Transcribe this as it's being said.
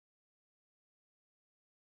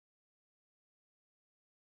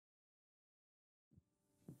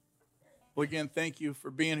Well, again, thank you for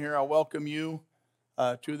being here. I welcome you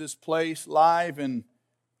to this place live and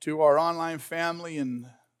to our online family in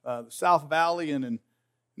the South Valley and in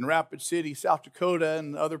Rapid City, South Dakota,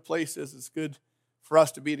 and other places. It's good for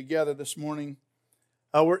us to be together this morning.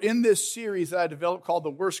 We're in this series that I developed called The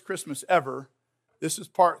Worst Christmas Ever. This is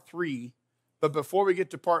part 3. But before we get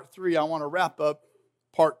to part 3, I want to wrap up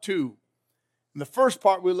part 2. In the first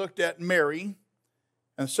part, we looked at Mary.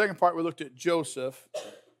 And the second part, we looked at Joseph.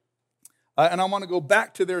 And I want to go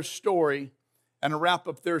back to their story and wrap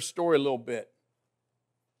up their story a little bit.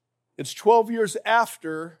 It's 12 years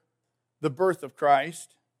after the birth of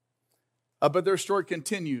Christ, but their story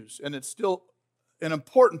continues, and it's still an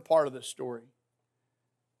important part of the story.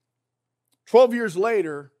 12 years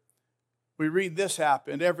later, we read this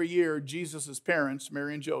happened. Every year, Jesus' parents,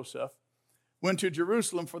 Mary and Joseph, went to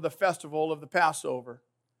Jerusalem for the festival of the Passover.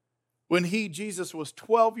 When Jesus, was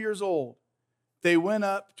 12 years old, they went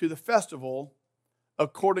up to the festival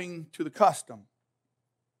according to the custom.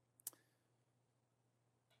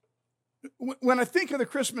 When I think of the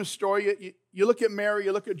Christmas story, you look at Mary,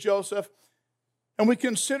 you look at Joseph, and we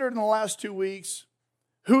considered in the last 2 weeks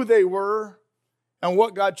who they were and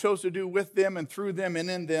what God chose to do with them and through them and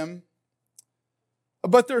in them.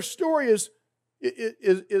 But their story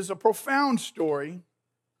is a profound story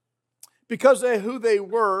because of who they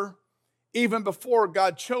were even before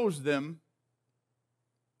God chose them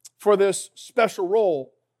for this special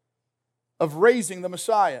role of raising the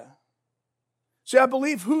Messiah. See, I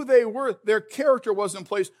believe who they were, their character was in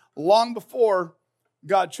place long before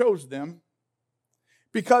God chose them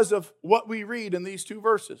because of what we read in these 2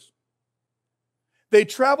 verses. They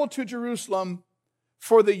traveled to Jerusalem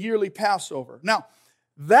for the yearly Passover. Now,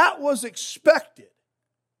 that was expected.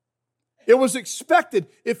 It was expected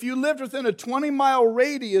if you lived within a 20-mile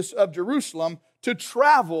radius of Jerusalem to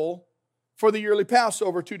travel for the yearly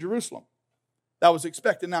Passover to Jerusalem. That was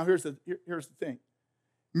expected. Now, here's the thing.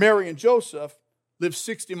 Mary and Joseph lived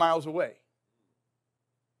 60 miles away.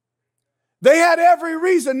 They had every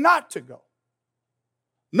reason not to go.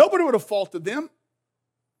 Nobody would have faulted them.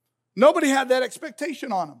 Nobody had that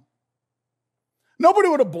expectation on them. Nobody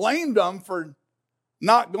would have blamed them for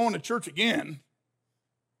not going to church again.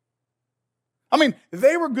 I mean,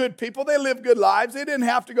 they were good people. They lived good lives. They didn't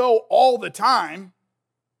have to go all the time.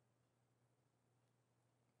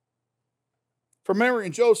 For Mary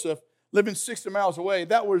and Joseph, living 60 miles away,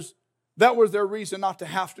 that was their reason not to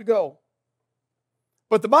have to go.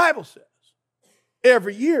 But the Bible says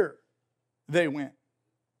every year they went.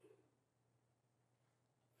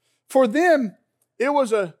 For them, it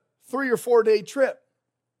was a 3 or 4 day trip.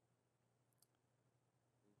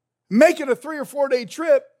 Make it a 3 or 4 day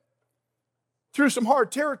trip through some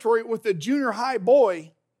hard territory with a junior high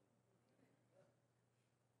boy.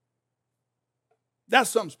 That's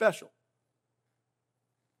something special.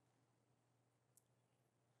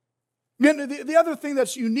 The other thing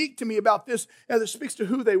that's unique to me about this, as it speaks to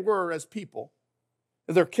who they were as people,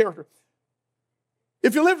 their character.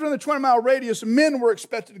 If you lived within a 20-mile radius, men were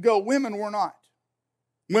expected to go, women were not.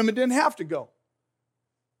 Women didn't have to go.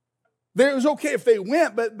 It was okay if they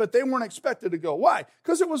went, but they weren't expected to go. Why?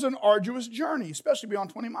 Because it was an arduous journey, especially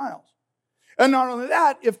beyond 20 miles. And not only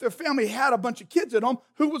that, if their family had a bunch of kids at home,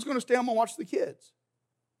 who was going to stay home and watch the kids?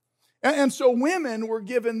 And so women were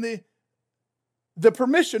given the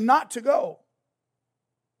permission not to go.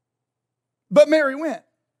 But Mary went.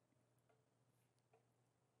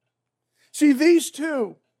 See, these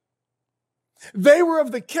two, they were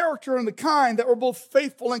of the character and the kind that were both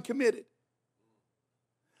faithful and committed.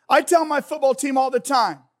 I tell my football team all the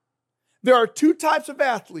time, there are 2 types of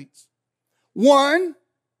athletes. One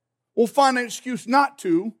will find an excuse not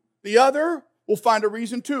to. The other will find a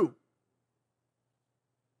reason to.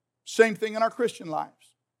 Same thing in our Christian lives.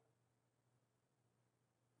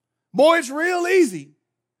 Boy, it's real easy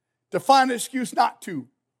to find an excuse not to.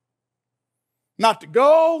 Not to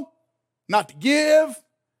go, not to give,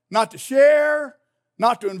 not to share,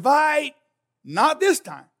 not to invite. Not this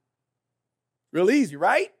time. Real easy,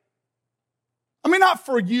 right? I mean, not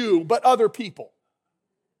for you, but other people.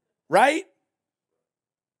 Right?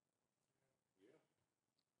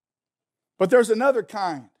 But there's another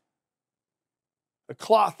kind. A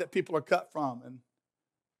cloth that people are cut from,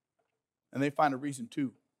 and they find a reason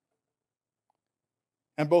to.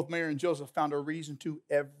 And both Mary and Joseph found a reason to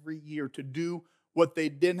every year to do what they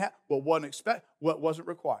didn't have, what wasn't expected, what wasn't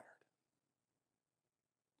required.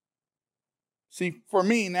 See, for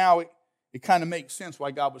me now, it kind of makes sense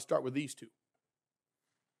why God would start with these 2.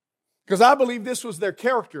 Because I believe this was their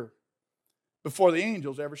character before the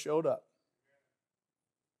angels ever showed up.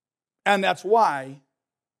 And that's why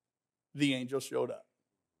the angels showed up.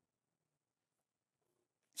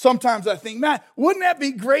 Sometimes I think, man, wouldn't that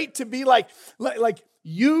be great to be like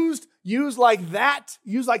used like that,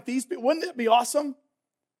 used like these people? Wouldn't it be awesome?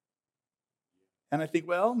 And I think,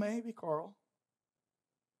 well, maybe, Carl,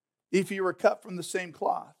 if you were cut from the same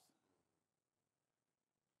cloth.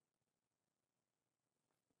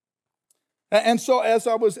 And so as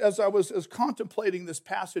I was contemplating this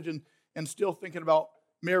passage and still thinking about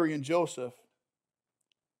Mary and Joseph,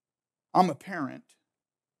 I'm a parent.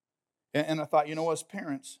 And I thought, as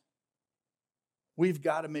parents, we've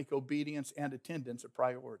got to make obedience and attendance a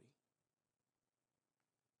priority.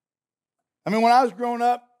 I mean, when I was growing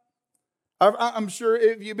up, I'm sure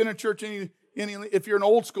if you've been in church, if you're an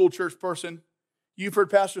old school church person, you've heard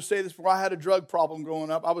pastors say this before. I had a drug problem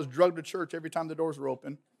growing up. I was drugged to church every time the doors were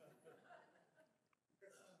open.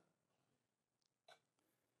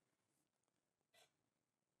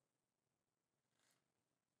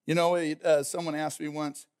 Someone asked me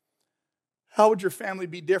once, how would your family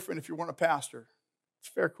be different if you weren't a pastor? It's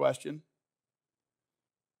a fair question.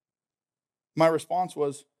 My response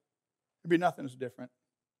was, there'd be nothing that's different.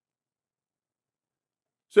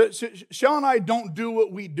 So Shell and I don't do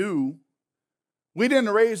what we do. We didn't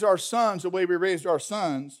raise our sons the way we raised our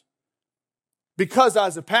sons because I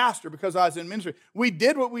was a pastor, because I was in ministry. We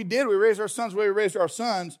did what we did. We raised our sons the way we raised our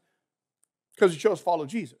sons because we chose to follow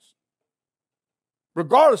Jesus.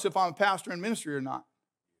 Regardless if I'm a pastor in ministry or not.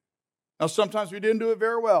 Now, sometimes we didn't do it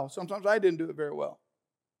very well. Sometimes I didn't do it very well.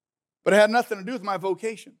 But it had nothing to do with my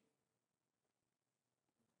vocation.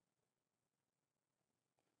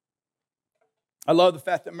 I love the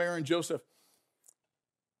fact that Mary and Joseph,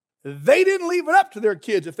 they didn't leave it up to their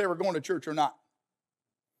kids if they were going to church or not.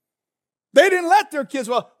 They didn't let their kids,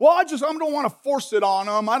 I don't want to force it on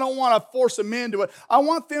them. I don't want to force them into it. I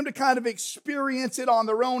want them to kind of experience it on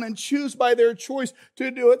their own and choose by their choice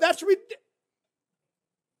to do it. That's ridiculous.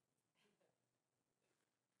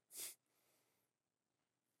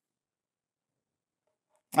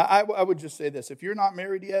 I would just say this. If you're not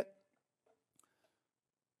married yet,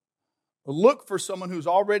 look for someone who's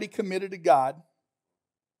already committed to God,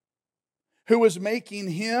 who is making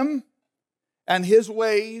Him and His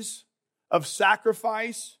ways of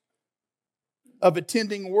sacrifice, of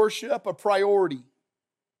attending worship, a priority.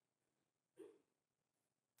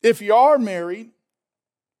 If you are married,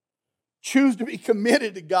 choose to be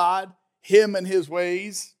committed to God, Him and His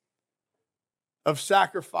ways of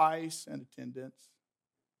sacrifice and attendance.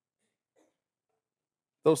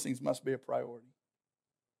 Those things must be a priority.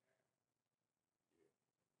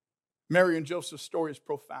 Mary and Joseph's story is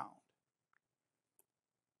profound.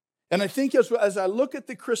 And I think as I look at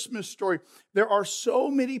the Christmas story, there are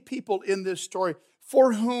so many people in this story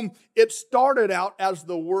for whom it started out as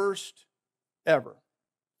the worst ever.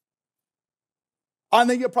 I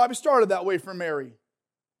think it probably started that way for Mary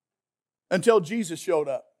until Jesus showed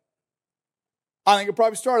up. I think it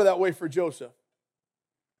probably started that way for Joseph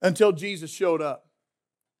until Jesus showed up.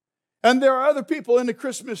 And there are other people in the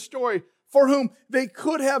Christmas story for whom they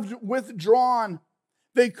could have withdrawn.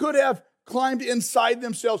 They could have climbed inside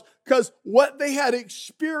themselves because what they had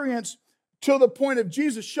experienced to the point of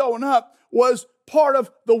Jesus showing up was part of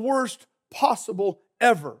the worst possible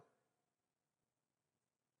ever.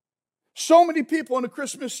 So many people in the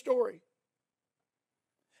Christmas story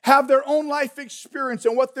have their own life experience,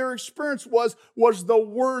 and what their experience was the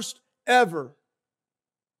worst ever.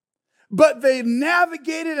 But they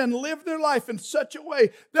navigated and lived their life in such a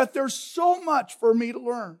way that there's so much for me to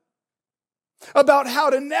learn about how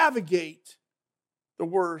to navigate the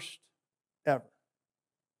worst ever.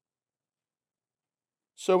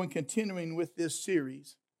 So in continuing with this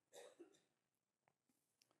series,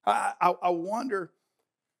 I wonder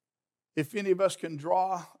if any of us can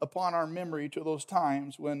draw upon our memory to those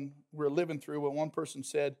times when we're living through what one person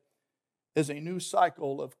said is a new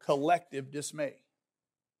cycle of collective dismay.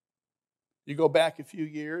 You go back a few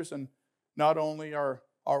years, and not only our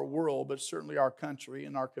world, but certainly our country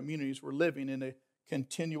and our communities were living in a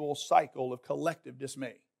continual cycle of collective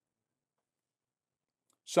dismay.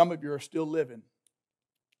 Some of you are still living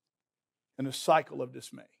in a cycle of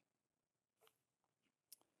dismay.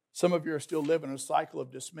 Some of you are still living in a cycle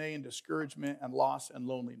of dismay and discouragement and loss and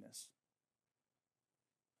loneliness.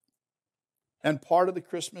 And part of the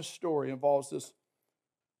Christmas story involves this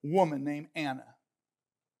woman named Anna,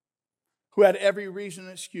 who had every reason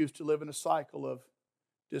and excuse to live in a cycle of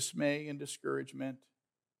dismay and discouragement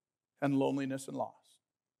and loneliness and loss.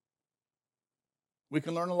 We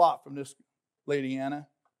can learn a lot from this lady, Anna.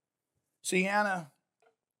 See, Anna,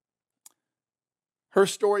 her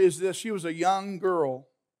story is this. She was a young girl,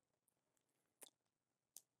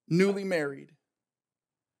 newly married,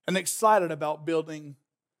 and excited about building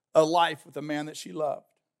a life with a man that she loved.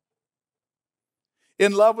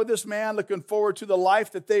 in love with this man, looking forward to the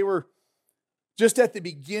life that they were just at the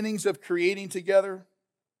beginnings of creating together.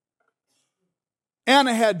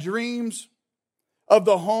 Anna had dreams of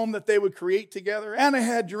the home that they would create together. Anna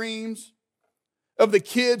had dreams of the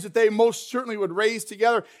kids that they most certainly would raise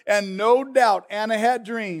together. And no doubt Anna had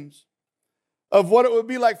dreams of what it would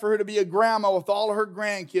be like for her to be a grandma with all of her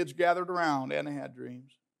grandkids gathered around. Anna had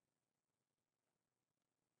dreams.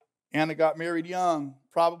 Anna got married young,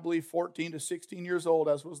 probably 14 to 16 years old,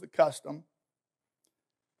 as was the custom.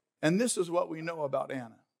 And this is what we know about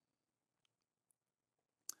Anna.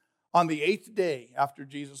 On the 8th day after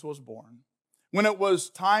Jesus was born, when it was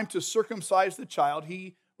time to circumcise the child,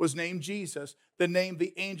 he was named Jesus, the name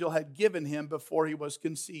the angel had given him before he was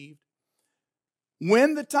conceived.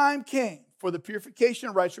 When the time came for the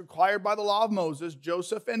purification rites required by the law of Moses,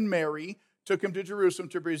 Joseph and Mary took him to Jerusalem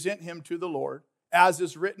to present him to the Lord. As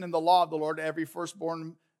is written in the law of the Lord, every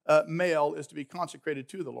firstborn male is to be consecrated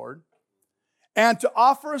to the Lord, and to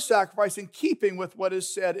offer a sacrifice in keeping with what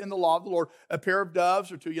is said in the law of the Lord, a pair of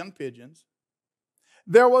doves or 2 young pigeons.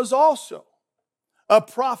 There was also a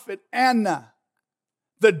prophet, Anna,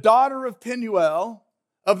 the daughter of Penuel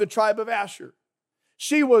of the tribe of Asher.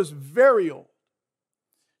 She was very old.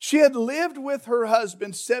 She had lived with her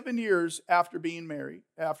husband 7 years after being married,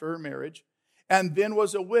 after her marriage, and then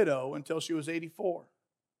was a widow until she was 84.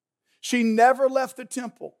 She never left the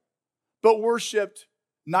temple, but worshiped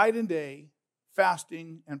night and day,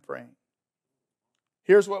 fasting and praying.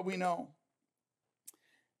 Here's what we know.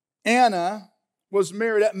 Anna was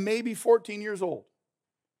married at maybe 14 years old.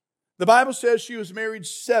 The Bible says she was married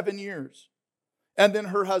 7 years, and then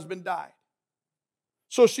her husband died.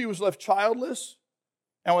 So she was left childless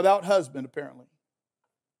and without husband, apparently.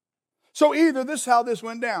 So either this is how this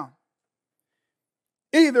went down.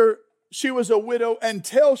 Either she was a widow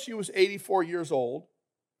until she was 84 years old,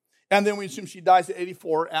 and then we assume she dies at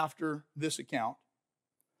 84 after this account.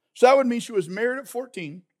 So that would mean she was married at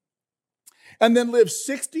 14, and then lived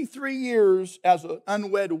 63 years as an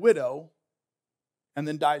unwed widow, and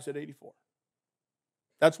then dies at 84.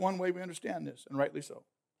 That's one way we understand this, and rightly so.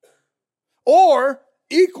 Or,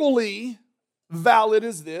 equally valid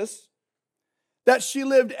is this, that she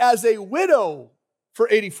lived as a widow for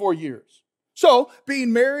 84 years. So,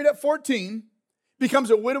 being married at 14, becomes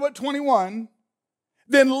a widow at 21,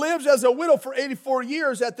 then lives as a widow for 84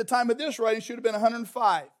 years. At the time of this writing, should have been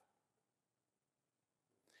 105.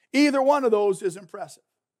 Either one of those is impressive.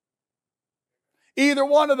 Either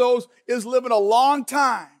one of those is living a long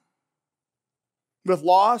time with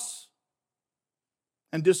loss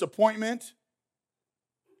and disappointment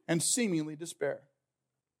and seemingly despair.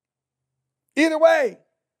 Either way,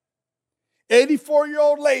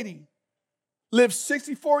 84-year-old lady lived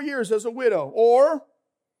 64 years as a widow, or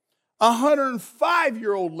a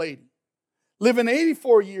 105-year-old lady living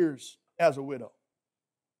 84 years as a widow.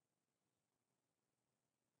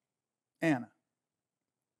 Anna.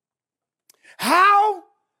 How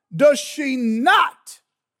does she not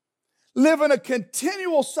live in a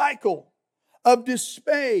continual cycle of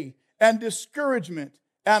dismay and discouragement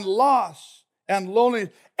and loss and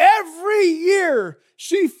loneliness? Every year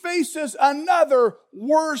she faces another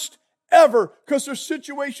worst ever, because her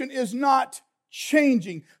situation is not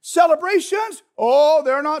changing. Celebrations? Oh,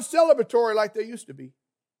 they're not celebratory like they used to be.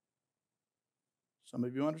 Some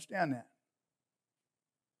of you understand that.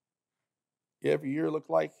 Every year looked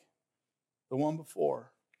like the one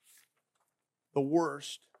before. The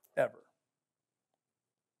worst ever.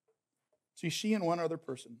 See, she and one other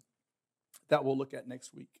person that we'll look at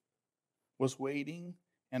next week was waiting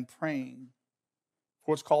and praying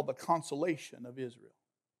for what's called the consolation of Israel.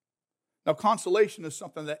 Now, consolation is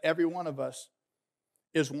something that every one of us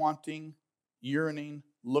is wanting, yearning,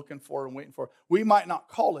 looking for, and waiting for. We might not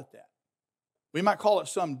call it that. We might call it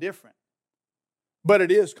something different. But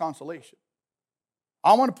it is consolation.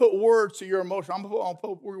 I want to put words to your emotion. I'm going to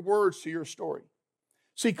put words to your story.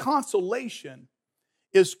 See, consolation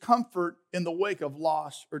is comfort in the wake of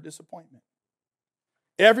loss or disappointment.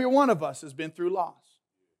 Every one of us has been through loss.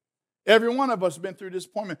 Every one of us has been through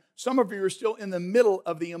disappointment. Some of you are still in the middle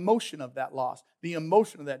of the emotion of that loss, the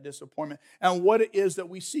emotion of that disappointment. And what it is that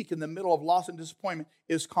we seek in the middle of loss and disappointment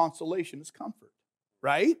is consolation, is comfort,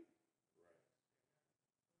 right?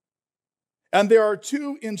 And there are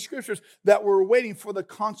two in Scriptures that were waiting for the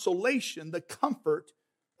consolation, the comfort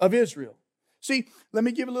of Israel. See, let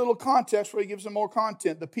me give a little context before he gives some more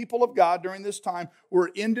content. The people of God during this time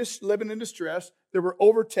were living in distress. They were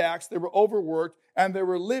overtaxed. They were overworked. And they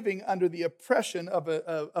were living under the oppression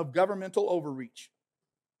of governmental overreach.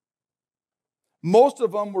 Most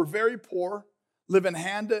of them were very poor, living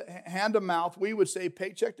hand to mouth. We would say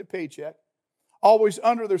paycheck to paycheck. always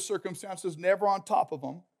under their circumstances, never on top of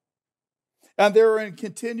them. And they're in a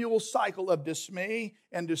continual cycle of dismay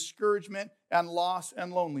and discouragement and loss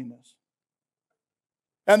and loneliness.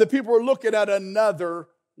 And the people are looking at another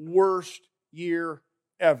worst year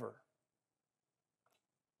ever.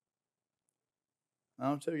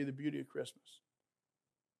 I'll tell you the beauty of Christmas.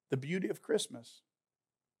 The beauty of Christmas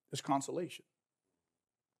is consolation.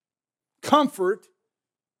 Comfort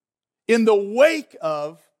in the wake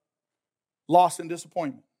of loss and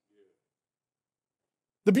disappointment.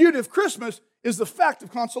 The beauty of Christmas is the fact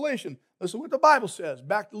of consolation. Listen to what the Bible says.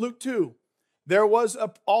 Back to Luke 2. There was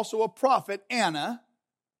also a prophet, Anna,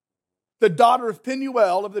 the daughter of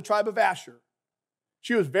Penuel of the tribe of Asher.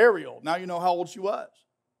 She was very old. Now you know how old she was.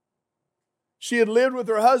 She had lived with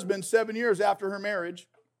her husband 7 years after her marriage,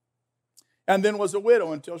 and then was a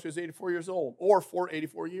widow until she was 84 years old, or for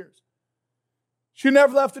 84 years. She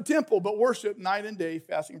never left the temple, but worshiped night and day,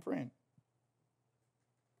 fasting and praying.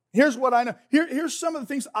 Here's what I know. Here's some of the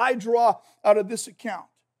things I draw out of this account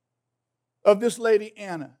of this lady,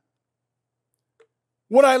 Anna.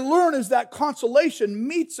 What I learn is that consolation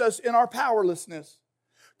meets us in our powerlessness.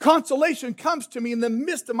 Consolation comes to me in the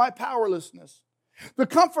midst of my powerlessness. The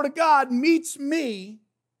comfort of God meets me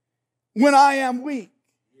when I am weak.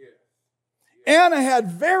 Anna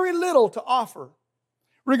had very little to offer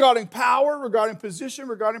regarding power, regarding position,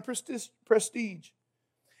 regarding prestige.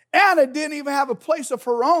 Anna didn't even have a place of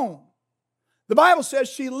her own. The Bible says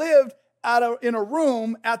she lived in a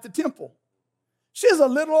room at the temple. She's a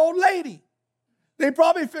little old lady. They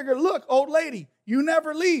probably figured, look, old lady, you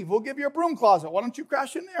never leave. We'll give you a broom closet. Why don't you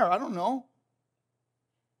crash in there? I don't know.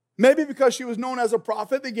 Maybe because she was known as a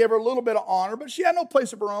prophet, they gave her a little bit of honor, but she had no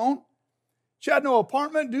place of her own. She had no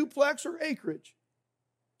apartment, duplex, or acreage.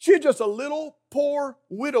 She was just a little, poor,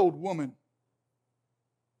 widowed woman.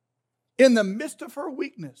 In the midst of her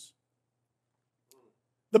weakness,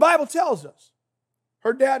 the Bible tells us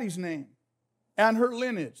her daddy's name and her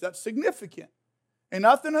lineage. That's significant. Ain't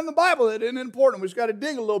nothing in the Bible that isn't important. We just got to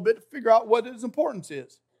dig a little bit to figure out what its importance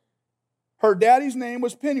is. Her daddy's name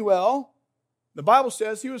was Penuel. The Bible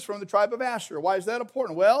says he was from the tribe of Asher. Why is that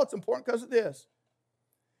important? Well, it's important because of this.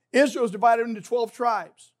 Israel is divided into 12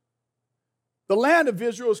 tribes. The land of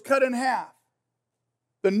Israel was cut in half.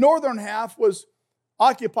 The northern half was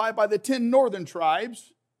occupied by the 10 northern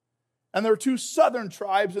tribes, and there were 2 southern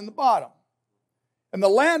tribes in the bottom. And the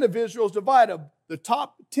land of Israel is divided. The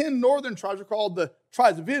top 10 northern tribes are called the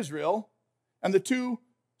tribes of Israel, and the 2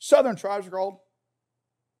 southern tribes are called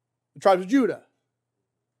the tribes of Judah.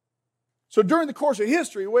 So during the course of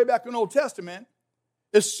history, way back in the Old Testament,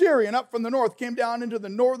 Assyrian up from the north came down into the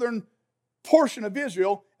northern portion of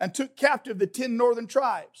Israel and took captive the 10 northern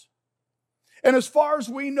tribes. And as far as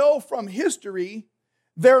we know from history,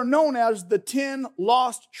 they're known as the 10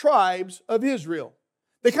 lost tribes of Israel.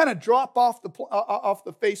 They kind of drop off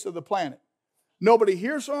the face of the planet. Nobody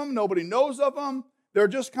hears from them. Nobody knows of them. They're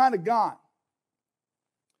just kind of gone.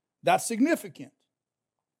 That's significant.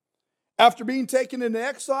 After being taken into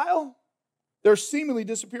exile, they're seemingly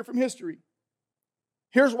disappeared from history.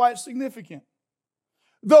 Here's why it's significant.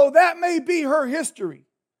 Though that may be her history,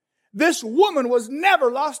 this woman was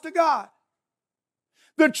never lost to God.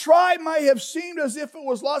 The tribe may have seemed as if it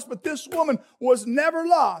was lost, but this woman was never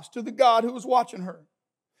lost to the God who was watching her.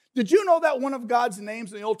 Did you know that one of God's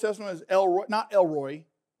names in the Old Testament is Elroy, not Elroy,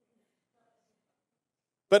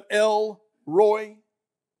 but El Roy?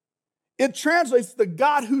 It translates the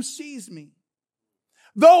God who sees me.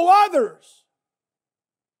 Though others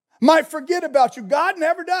might forget about you, God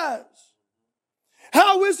never does.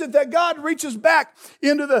 How is it that God reaches back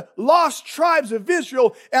into the lost tribes of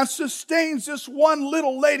Israel and sustains this one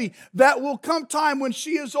little lady that will come time when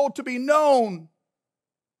she is old to be known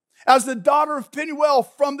as the daughter of Penuel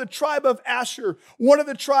from the tribe of Asher, one of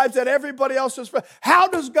the tribes that everybody else is from? How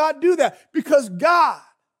does God do that? Because God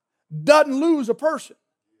doesn't lose a person.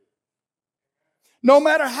 No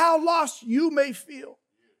matter how lost you may feel,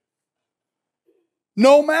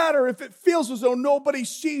 no matter if it feels as though nobody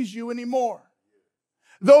sees you anymore,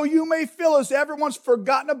 though you may feel as everyone's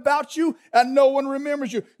forgotten about you and no one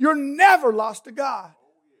remembers you, you're never lost to God.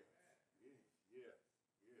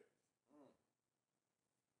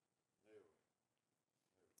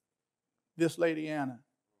 This lady Anna,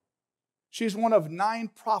 she's one of 9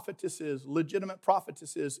 prophetesses, legitimate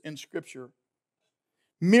prophetesses in Scripture.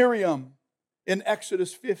 Miriam in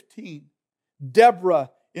Exodus 15, Deborah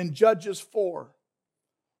in Judges 4,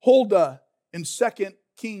 Huldah in 2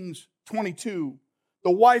 Kings 22,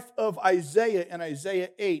 the wife of Isaiah in Isaiah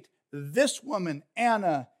 8, this woman,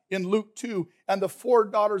 Anna, in Luke 2, and the 4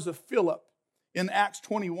 daughters of Philip in Acts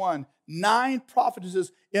 21, 9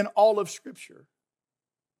 prophetesses in all of Scripture.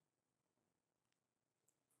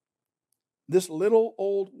 This little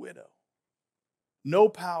old widow, no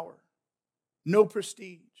power, no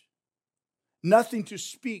prestige, nothing to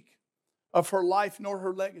speak of her life nor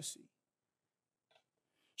her legacy.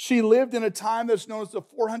 She lived in a time that's known as the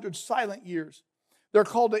 400 silent years. They're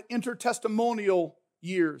called the intertestamental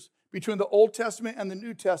years between the Old Testament and the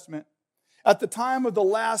New Testament. At the time of the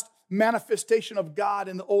last manifestation of God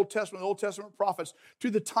in the Old Testament prophets, to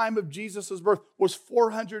the time of Jesus' birth was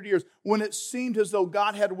 400 years, when it seemed as though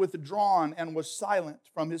God had withdrawn and was silent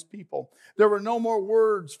from his people. There were no more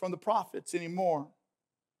words from the prophets anymore.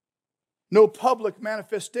 No public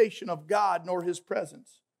manifestation of God nor his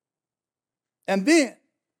presence. And then,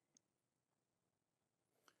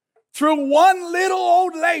 through one little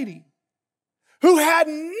old lady who had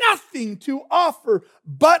nothing to offer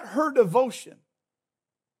but her devotion,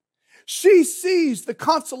 she sees the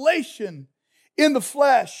consolation in the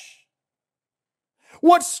flesh.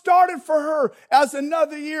 What started for her as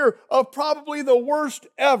another year of probably the worst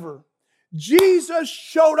ever, Jesus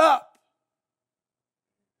showed up.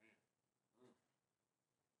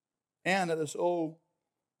 Anna, this old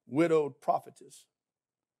widowed prophetess,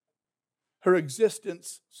 her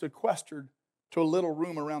existence sequestered to a little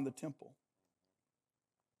room around the temple.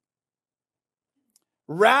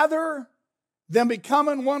 Rather than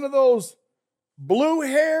becoming one of those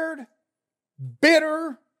blue-haired,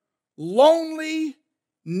 bitter, lonely,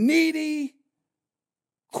 needy,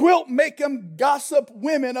 quilt-making gossip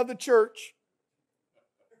women of the church,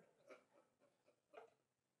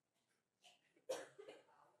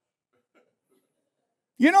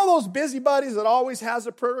 you know those busybodies that always has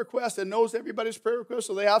a prayer request and knows everybody's prayer request,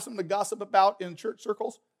 so they have something to gossip about in church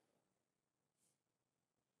circles?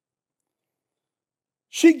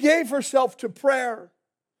 She gave herself to prayer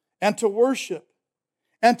and to worship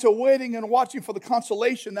and to waiting and watching for the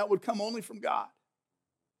consolation that would come only from God.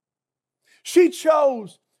 She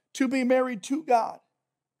chose to be married to God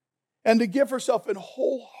and to give herself in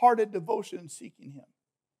wholehearted devotion in seeking him.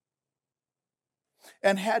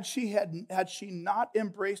 And had she not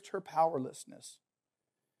embraced her powerlessness,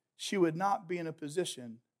 she would not be in a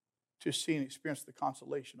position to see and experience the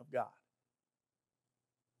consolation of God.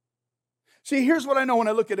 See, here's what I know when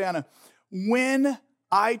I look at Anna. When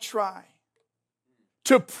I try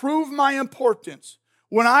to prove my importance,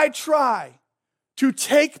 when I try to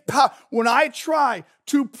take power, when I try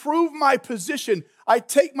to prove my position, I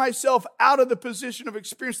take myself out of the position of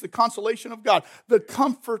experiencing the consolation of God, the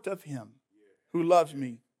comfort of him who loves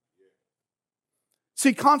me.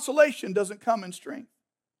 See, consolation doesn't come in strength.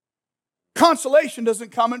 Consolation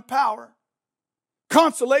doesn't come in power.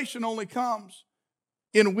 Consolation only comes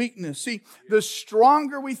in weakness. See, the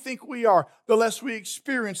stronger we think we are, the less we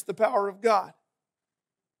experience the power of God.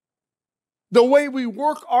 The way we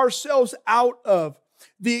work ourselves out of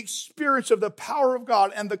the experience of the power of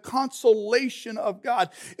God and the consolation of God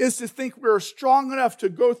is to think we're strong enough to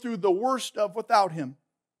go through the worst of without him.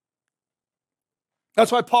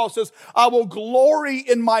 That's why Paul says, I will glory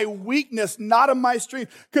in my weakness, not in my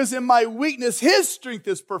strength, because in my weakness, his strength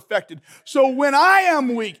is perfected. So when I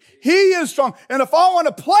am weak, he is strong. And if I want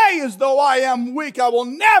to play as though I am weak, I will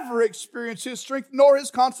never experience his strength nor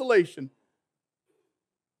his consolation.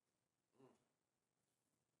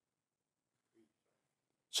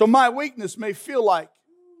 So my weakness may feel like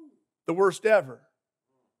the worst ever,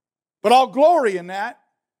 but I'll glory in that.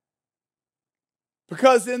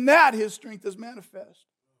 Because in that, his strength is manifest.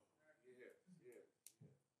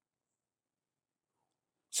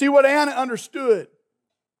 See, what Anna understood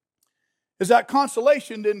is that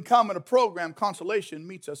consolation didn't come in a program. Consolation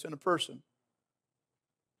meets us in a person.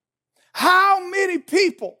 How many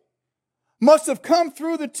people must have come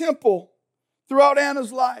through the temple throughout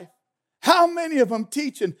Anna's life? How many of them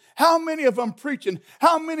teaching? How many of them preaching?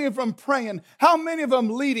 How many of them praying? How many of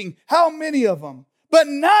them leading? How many of them? But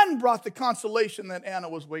none brought the consolation that Anna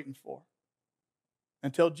was waiting for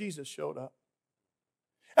until Jesus showed up.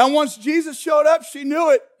 And once Jesus showed up, she knew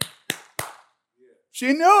it.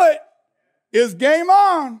 She knew it. It was game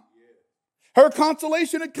on. Her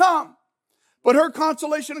consolation had come. But her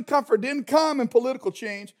consolation and comfort didn't come in political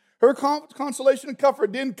change. Her consolation and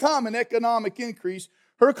comfort didn't come in economic increase.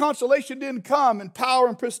 Her consolation didn't come in power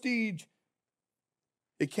and prestige.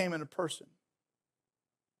 It came in a person.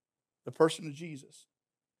 The person of Jesus.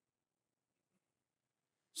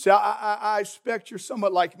 See, I expect you're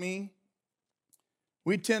somewhat like me.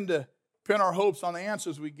 We tend to pin our hopes on the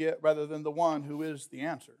answers we get rather than the one who is the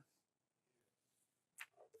answer.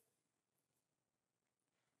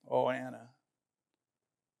 Oh, Anna.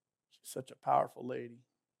 She's such a powerful lady.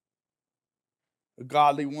 A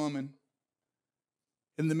godly woman.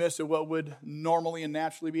 in the midst of what would normally and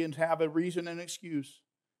naturally be and have a reason and excuse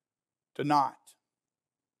to not.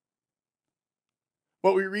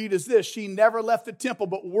 What we read is this: she never left the temple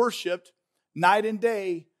but worshiped night and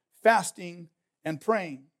day, fasting and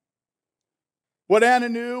praying. What Anna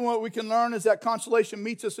knew and what we can learn is that consolation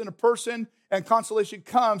meets us in a person, and consolation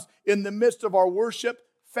comes in the midst of our worship,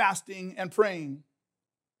 fasting, and praying.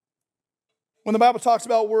 When the Bible talks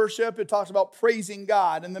about worship, it talks about praising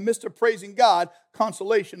God. In the midst of praising God,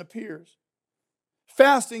 consolation appears.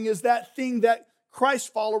 Fasting is that thing that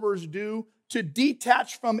Christ followers do to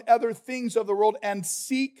detach from other things of the world and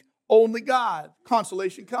seek only God.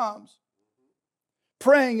 Consolation comes.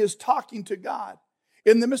 Praying is talking to God.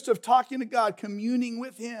 In the midst of talking to God, communing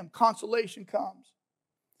with Him, consolation comes.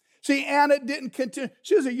 See, Anna didn't continue.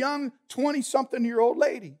 She was a young 20-something-year-old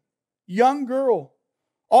lady, young girl,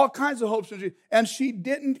 all kinds of hopes and dreams. And she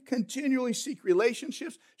didn't continually seek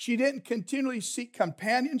relationships. She didn't continually seek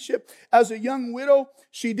companionship. As a young widow,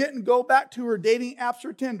 she didn't go back to her dating apps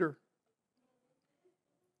or Tinder.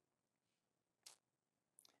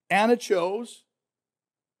 Anna chose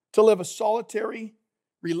to live a solitary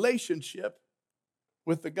relationship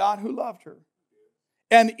with the God who loved her.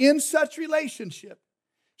 And in such relationship,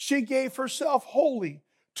 she gave herself wholly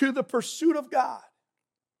to the pursuit of God.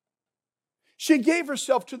 She gave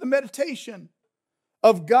herself to the meditation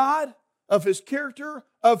of God, of His character,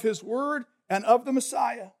 of His word, and of the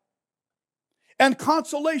Messiah. And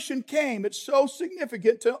consolation came. It's so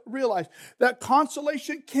significant to realize that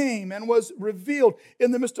consolation came and was revealed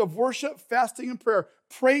in the midst of worship, fasting, and prayer,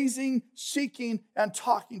 praising, seeking, and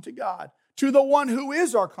talking to God, to the one who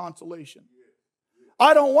is our consolation.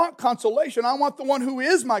 I don't want consolation. I want the one who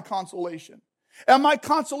is my consolation. And my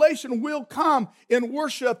consolation will come in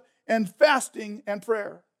worship and fasting and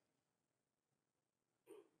prayer.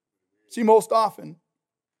 See, most often,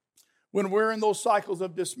 when we're in those cycles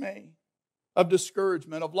of dismay, of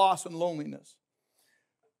discouragement, of loss and loneliness,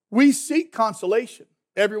 we seek consolation.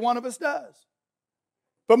 Every one of us does.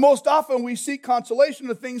 But most often we seek consolation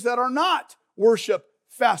to things that are not worship,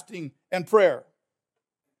 fasting, and prayer.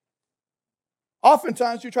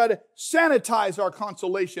 Oftentimes we try to sanitize our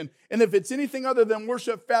consolation. And if it's anything other than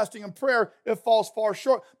worship, fasting, and prayer, it falls far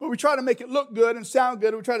short. But we try to make it look good and sound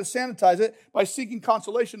good. We try to sanitize it by seeking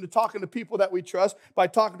consolation to talking to people that we trust, by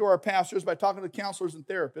talking to our pastors, by talking to counselors and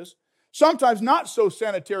therapists. Sometimes not so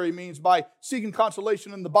sanitary means by seeking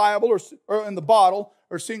consolation in the Bible or in the bottle,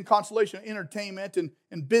 or seeking consolation in entertainment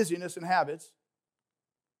and busyness and habits.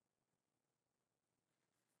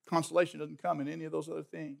 Consolation doesn't come in any of those other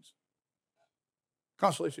things.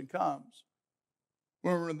 Consolation comes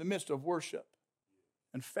when we're in the midst of worship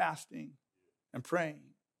and fasting and praying.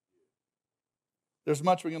 There's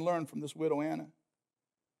much we can learn from this widow Anna.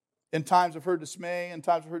 In times of her dismay, in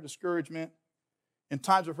times of her discouragement, in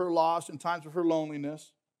times of her loss, in times of her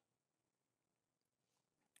loneliness,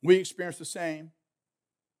 we experience the same.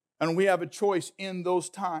 And we have a choice in those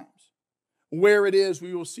times where it is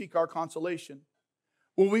we will seek our consolation.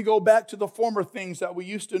 Will we go back to the former things that we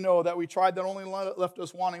used to know, that we tried, that only left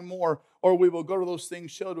us wanting more? Or we will go to those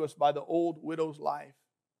things shown to us by the old widow's life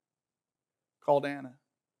called Anna.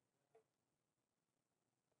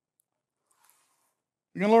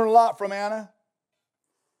 You're going to learn a lot from Anna.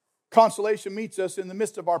 Consolation meets us in the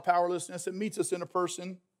midst of our powerlessness. It meets us in a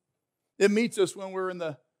person. It meets us when we're in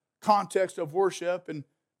the context of worship and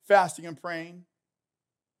fasting and praying.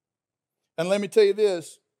 And let me tell you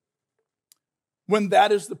this. When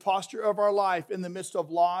that is the posture of our life in the midst of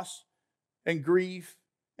loss and grief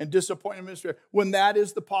and disappointment, when that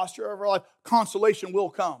is the posture of our life, consolation will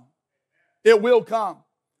come. It will come.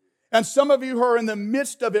 And some of you who are in the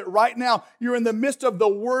midst of it right now, you're in the midst of the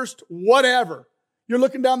worst whatever. You're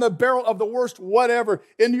looking down the barrel of the worst whatever.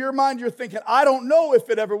 In your mind, you're thinking, I don't know if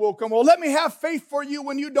it ever will come. Well, let me have faith for you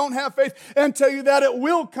when you don't have faith and tell you that it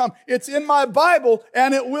will come. It's in my Bible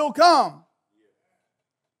and it will come.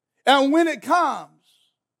 And when it comes,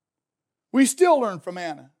 we still learn from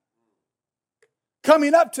Anna.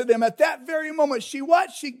 Coming up to them at that very moment, she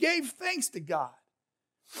gave thanks to God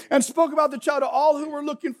and spoke about the child to all who were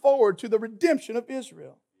looking forward to the redemption of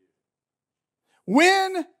Israel.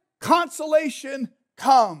 When consolation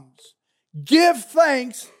comes, give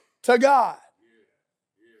thanks to God.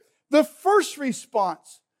 The first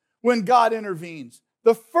response when God intervenes,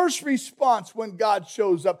 the first response when God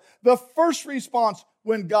shows up, the first response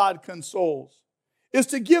when God consoles is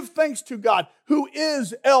to give thanks to God, who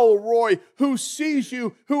is El Roy, who sees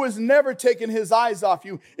you, who has never taken his eyes off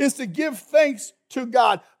you, is to give thanks to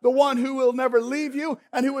God, the one who will never leave you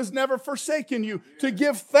and who has never forsaken you. To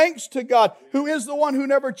give thanks to God, who is the one who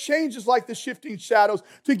never changes like the shifting shadows.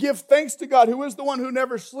 To give thanks to God, who is the one who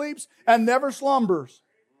never sleeps and never slumbers.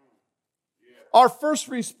 Our first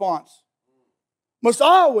response must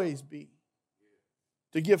always be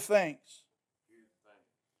to give thanks.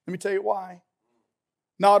 Let me tell you why.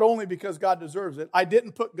 Not only because God deserves it. I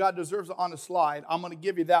didn't put God deserves it on a slide. I'm going to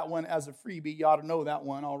give you that one as a freebie. You ought to know that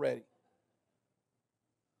one already.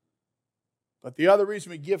 But the other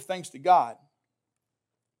reason we give thanks to God,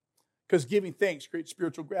 because giving thanks creates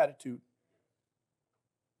spiritual gratitude.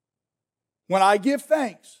 When I give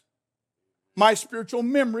thanks, my spiritual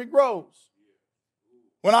memory grows.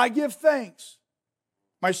 When I give thanks,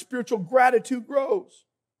 my spiritual gratitude grows.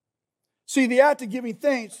 See, the act of giving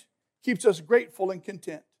thanks keeps us grateful and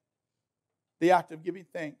content. The act of giving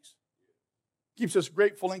thanks keeps us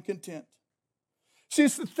grateful and content. See,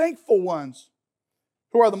 it's the thankful ones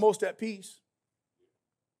who are the most at peace.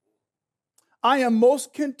 I am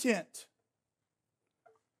most content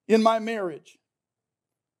in my marriage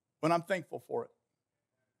when I'm thankful for it.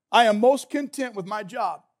 I am most content with my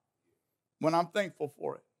job when I'm thankful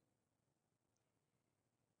for it.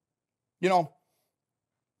 You know,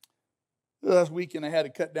 last weekend I had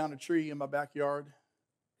to cut down a tree in my backyard,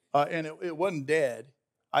 and it wasn't dead.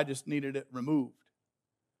 I just needed it removed,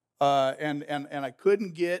 and I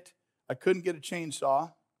couldn't get a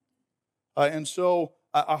chainsaw, and so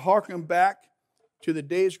I hearkened back to the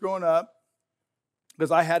days growing up,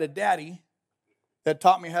 because I had a daddy that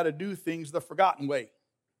taught me how to do things the forgotten way,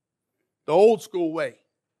 the old school way.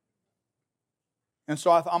 And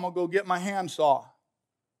so I thought, I'm going to go get my handsaw.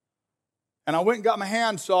 And I went and got my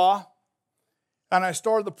handsaw, and I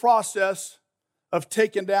started the process of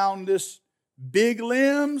taking down this big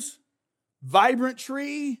limbs, vibrant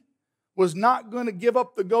tree. Was not going to give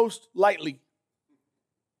up the ghost lightly.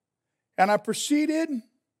 And I proceeded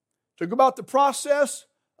to go about the process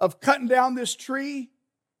of cutting down this tree.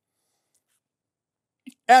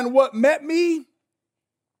 And what met me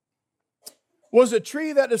was a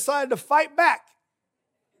tree that decided to fight back.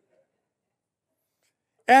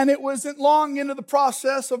 And it wasn't long into the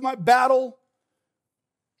process of my battle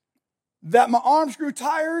that my arms grew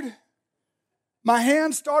tired, my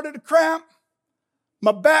hands started to cramp,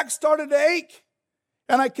 my back started to ache,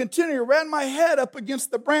 and I continually ran my head up against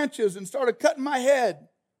the branches and started cutting my head.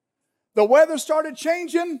 The weather started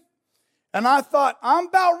changing, and I thought, I'm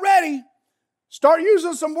about ready. Start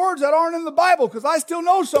using some words that aren't in the Bible, because I still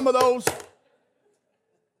know some of those.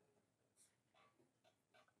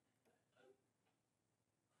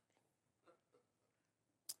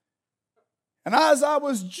 And as I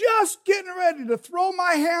was just getting ready to throw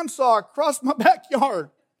my handsaw across my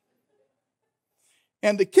backyard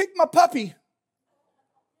and to kick my puppy,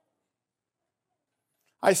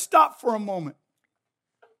 I stopped for a moment.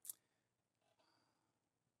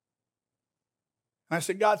 And I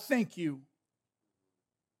said, God, thank you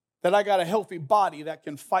that I got a healthy body that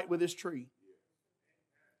can fight with this tree.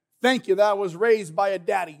 Thank you that I was raised by a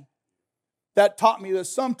daddy that taught me that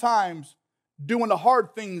sometimes doing the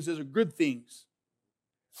hard things is a good things.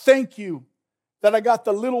 Thank you that I got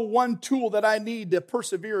the little one tool that I need to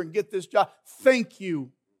persevere and get this job. Thank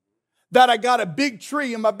you that I got a big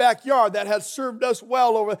tree in my backyard that has served us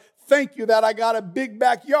well over. Thank you that I got a big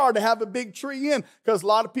backyard to have a big tree in, because a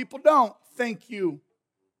lot of people don't. Thank you.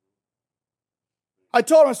 I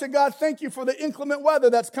told him, I said, God, thank you for the inclement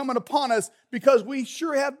weather that's coming upon us, because we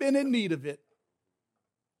sure have been in need of it.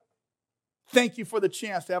 Thank you for the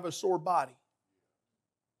chance to have a sore body.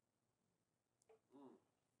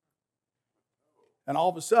 And all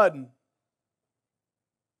of a sudden,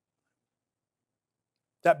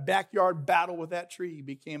 that backyard battle with that tree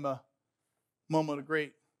became a moment of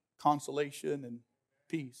great consolation and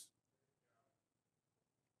peace.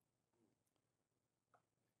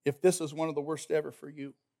 If this is one of the worst ever for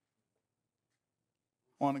you,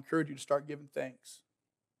 I want to encourage you to start giving thanks.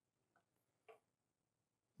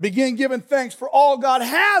 Begin giving thanks for all God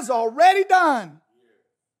has already done.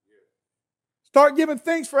 Start giving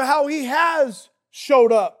thanks for how He has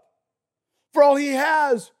showed up, for all He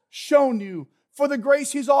has shown you, for the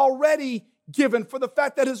grace He's already given, for the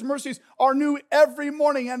fact that His mercies are new every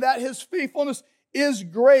morning and that His faithfulness is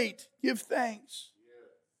great. Give thanks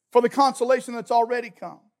for the consolation that's already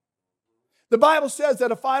come. The Bible says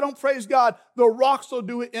that if I don't praise God, the rocks will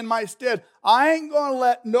do it in my stead. I ain't going to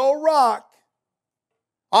let no rock,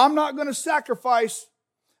 I'm not going to sacrifice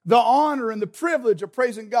the honor and the privilege of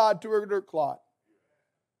praising God to a dirt clod.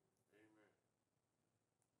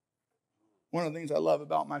 One of the things I love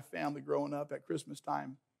about my family growing up at Christmas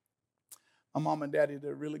time, my mom and daddy did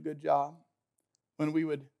a really good job. When we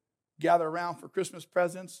would gather around for Christmas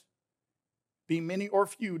presents, be many or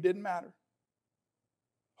few, didn't matter.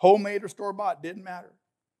 Homemade or store-bought, didn't matter.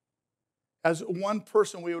 As one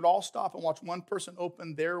person, we would all stop and watch one person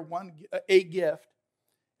open a gift.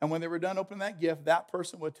 And when they were done opening that gift, that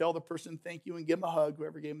person would tell the person thank you and give them a hug,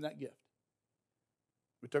 whoever gave them that gift.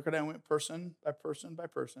 We took it and went person by person by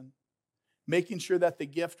person, making sure that the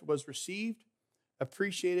gift was received,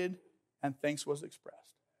 appreciated, and thanks was expressed.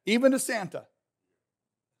 Even to Santa.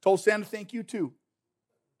 Told Santa thank you too.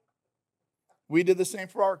 We did the same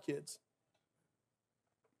for our kids.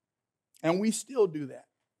 And we still do that.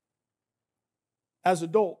 As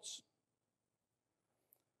adults.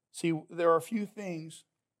 See, there are a few things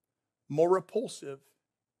more repulsive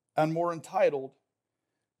and more entitled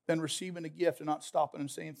than receiving a gift and not stopping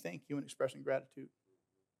and saying thank you and expressing gratitude.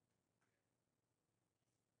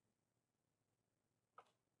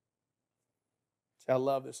 See, I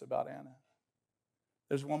love this about Anna.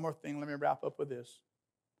 There's one more thing. Let me wrap up with this.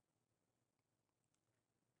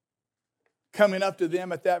 Coming up to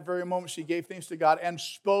them at that very moment, she gave thanks to God and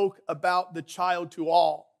spoke about the child to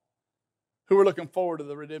all who were looking forward to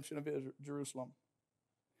the redemption of Jerusalem.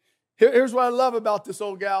 Here's what I love about this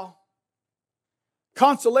old gal.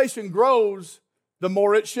 Consolation grows the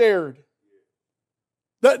more it's shared.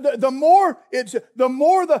 The more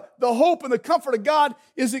the hope and the comfort of God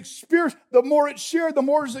is experienced, the more it's shared, the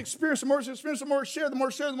more it's experienced, the more it's experienced, the more it's shared, the more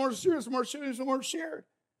it's shared, the more it's experienced, the more it's shared, the more it's shared.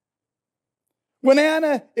 When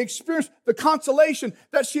Anna experienced the consolation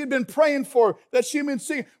that she had been praying for, that she had been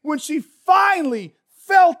seeing, when she finally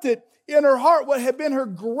felt it in her heart, what had been her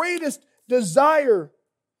greatest desire.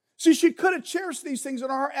 See, she could have cherished these things in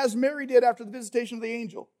her heart as Mary did after the visitation of the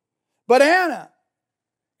angel. But Anna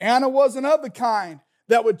wasn't of the kind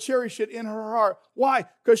that would cherish it in her heart. Why?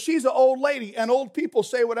 Because she's an old lady, and old people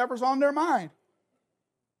say whatever's on their mind.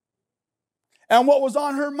 And what was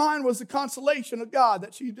on her mind was the consolation of God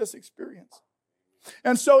that she just experienced.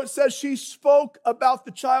 And so it says she spoke about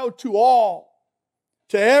the child to all,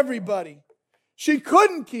 to everybody. She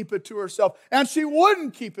couldn't keep it to herself, and she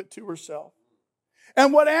wouldn't keep it to herself.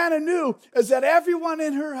 And what Anna knew is that everyone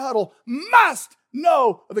in her huddle must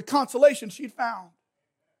know of the consolation she'd found.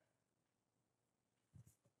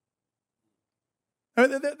 I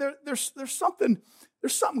mean, there's something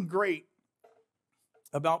great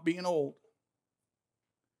about being old.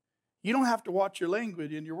 You don't have to watch your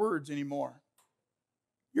language and your words anymore.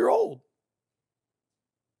 You're old.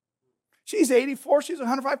 She's 84, she's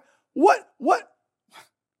 105. What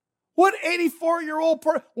 84-year-old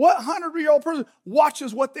person, what 100-year-old person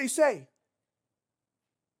watches what they say?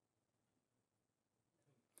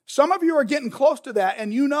 Some of you are getting close to that,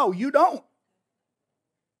 and you know you don't.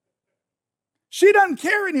 She doesn't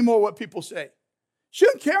care anymore what people say. She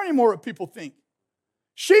doesn't care anymore what people think.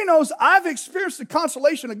 She knows I've experienced the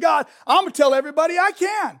consolation of God. I'm going to tell everybody I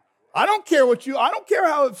can. I don't care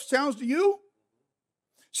how it sounds to you.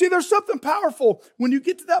 See, there's something powerful when you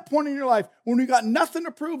get to that point in your life when you got nothing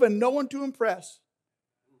to prove and no one to impress.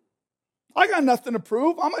 I got nothing to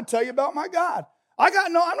prove. I'm going to tell you about my God.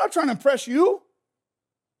 I'm not trying to impress you.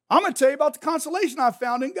 I'm going to tell you about the consolation I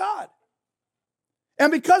found in God. And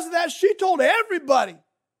because of that, she told everybody.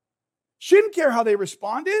 She didn't care how they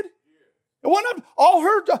responded. It wasn't all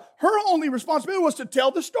her only responsibility was to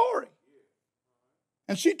tell the story.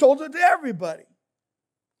 And she told it to everybody.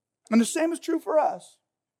 And the same is true for us.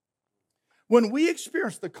 When we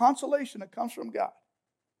experience the consolation that comes from God,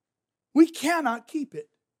 we cannot keep it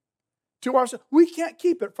to ourselves. We can't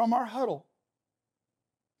keep it from our huddle.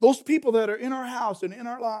 Those people that are in our house and in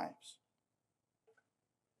our lives.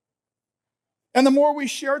 And the more we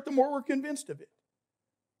share it, the more we're convinced of it.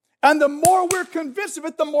 And the more we're convinced of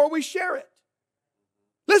it, the more we share it.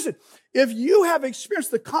 Listen, if you have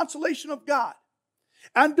experienced the consolation of God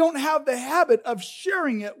and don't have the habit of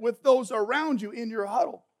sharing it with those around you in your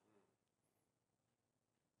huddle,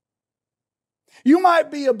 you might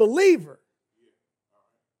be a believer,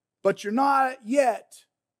 but you're not yet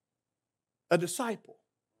a disciple.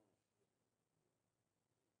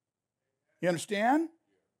 You understand?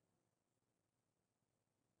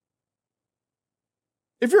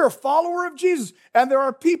 If you're a follower of Jesus and there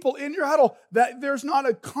are people in your huddle that there's not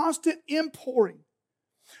a constant impouring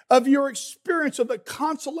of your experience of the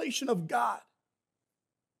consolation of God,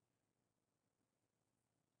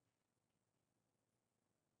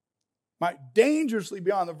 might dangerously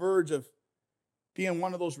be on the verge of being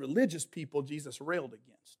one of those religious people Jesus railed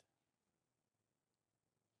against.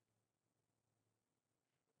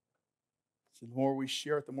 So the more we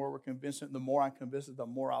share it, the more we're convinced of it. The more I'm convinced of it, the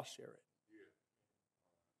more I'll share it.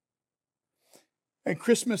 And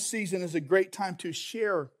Christmas season is a great time to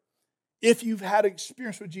share, if you've had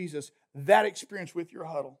experience with Jesus, that experience with your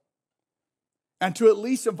huddle. And to at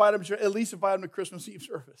least invite them to Christmas Eve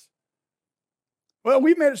service. Well,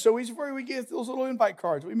 we made it so easy for you. We gave those little invite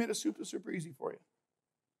cards. We made it super, super easy for you.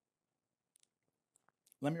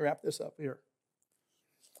 Let me wrap this up here.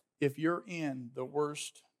 If you're in the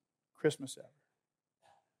worst Christmas ever,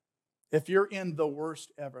 if you're in the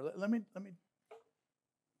worst ever, let me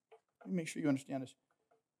make sure you understand this.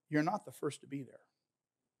 You're not the first to be there.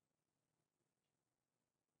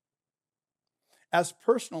 As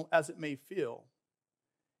personal as it may feel,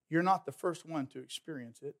 you're not the first one to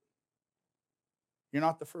experience it. You're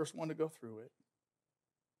not the first one to go through it.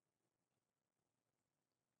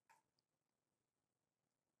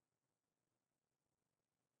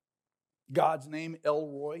 God's name, El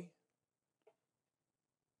Roi.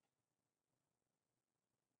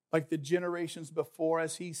 Like the generations before,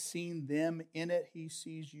 as He's seen them in it, He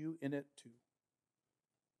sees you in it too.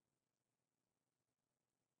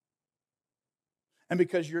 And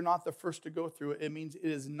because you're not the first to go through it, it means it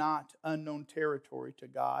is not unknown territory to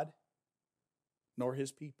God nor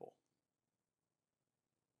His people.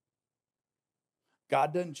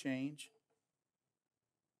 God doesn't change.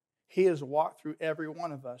 He has walked through every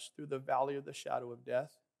one of us through the valley of the shadow of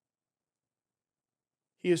death.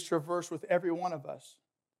 He has traversed with every one of us.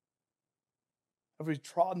 We've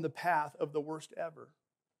trodden the path of the worst ever.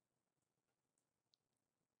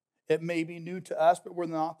 It may be new to us, but we're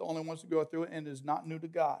not the only ones to go through it, and it is not new to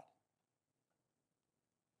God.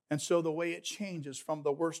 And so the way it changes from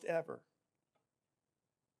the worst ever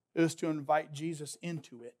is to invite Jesus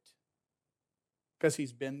into it. Because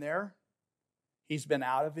He's been there. He's been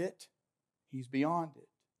out of it. He's beyond it.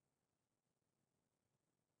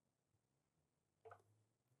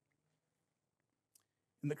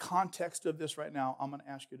 In the context of this right now, I'm going to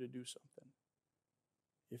ask you to do something.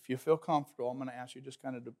 If you feel comfortable, I'm going to ask you just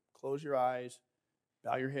kind of to close your eyes,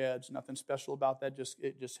 bow your heads. Nothing special about that.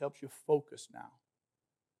 It just helps you focus now.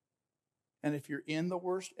 And if you're in the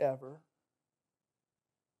worst ever,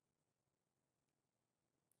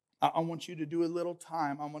 I want you to do a little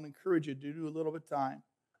time. I'm going to encourage you to do a little bit of time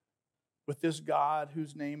with this God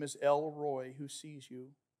whose name is El Roi, who sees you.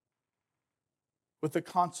 With the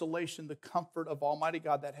consolation, the comfort of Almighty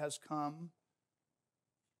God that has come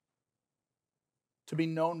to be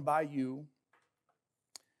known by you.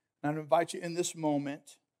 And I invite you in this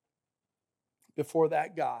moment, before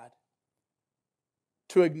that God,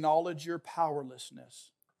 to acknowledge your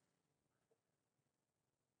powerlessness.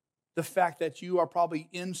 The fact that you are probably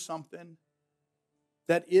in something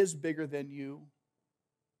that is bigger than you,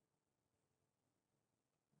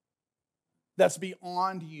 that's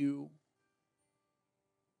beyond you,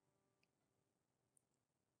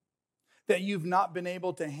 that you've not been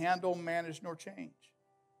able to handle, manage, nor change.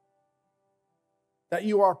 That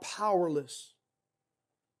you are powerless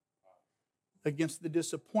against the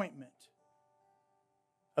disappointment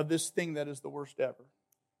of this thing that is the worst ever.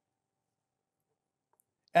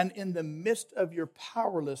 And in the midst of your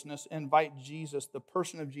powerlessness, invite Jesus, the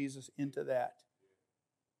person of Jesus, into that.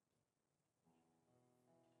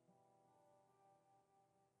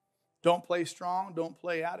 Don't play strong. Don't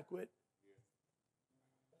play adequate.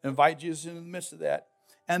 Invite Jesus in the midst of that.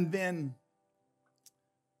 And then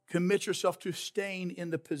commit yourself to staying in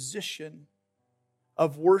the position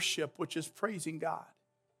of worship, which is praising God.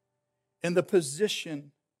 In the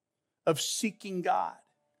position of seeking God.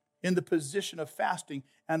 In the position of fasting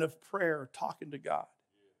and of prayer, talking to God.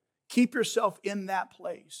 Keep yourself in that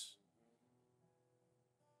place.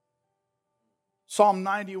 Psalm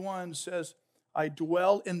 91 says, I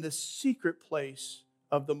dwell in the secret place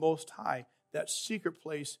of the Most High. That secret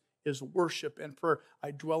place is worship and prayer.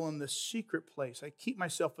 I dwell in the secret place. I keep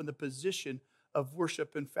myself in the position of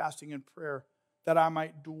worship and fasting and prayer that I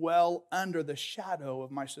might dwell under the shadow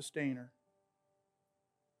of my sustainer.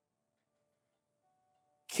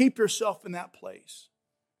 Keep yourself in that place.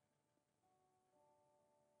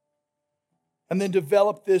 And then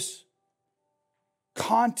develop this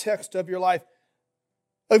context of your life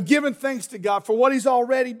of giving thanks to God for what He's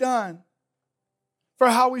already done, for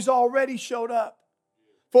how He's already showed up,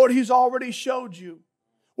 for what He's already showed you,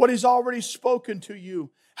 what He's already spoken to you,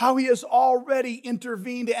 how He has already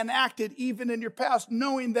intervened and acted even in your past,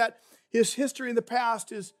 knowing that His history in the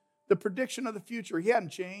past is the prediction of the future. He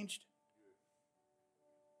hadn't changed.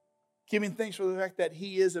 Giving thanks for the fact that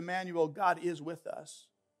He is Emmanuel, God is with us.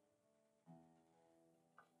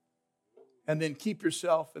 And then keep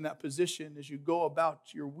yourself in that position as you go about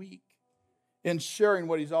your week in sharing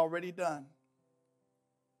what He's already done.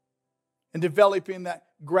 And developing that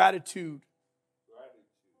gratitude.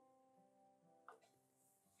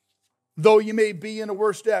 though you may be in the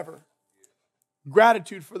worst ever.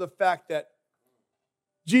 Gratitude for the fact that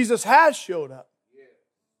Jesus has showed up.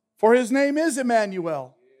 For His name is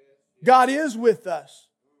Emmanuel. God is with us.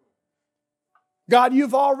 God,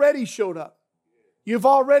 you've already showed up. You've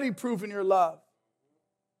already proven your love.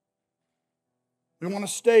 We want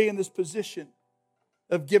to stay in this position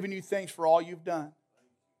of giving you thanks for all you've done.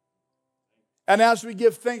 And as we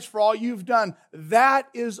give thanks for all you've done, that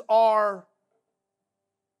is our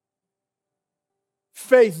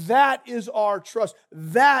faith. That is our trust.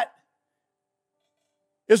 That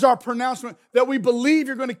is our pronouncement that we believe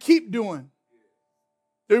you're going to keep doing.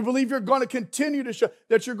 That we believe you're going to continue to show,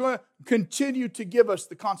 that you're going to continue to give us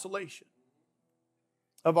the consolation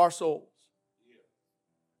of our souls.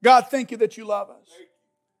 God, thank you that you love us.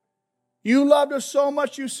 You loved us so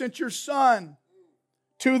much you sent your Son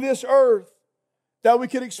to this earth that we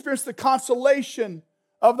could experience the consolation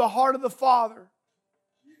of the heart of the Father.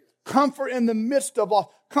 Comfort in the midst of loss.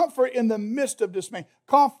 Comfort in the midst of dismay.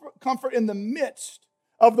 Comfort in the midst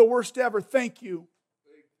of the worst ever. Thank you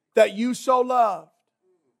that you so loved.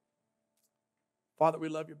 Father, we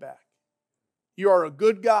love you back. You are a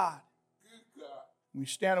good God. We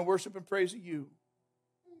stand and worship and praise you.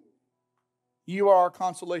 You are our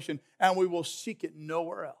consolation, and we will seek it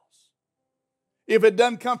nowhere else. If it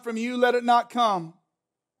doesn't come from you, let it not come.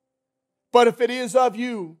 But if it is of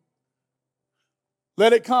you,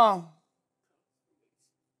 let it come.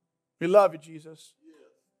 We love you, Jesus.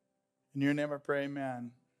 In your name I pray,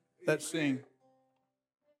 amen. Let's sing.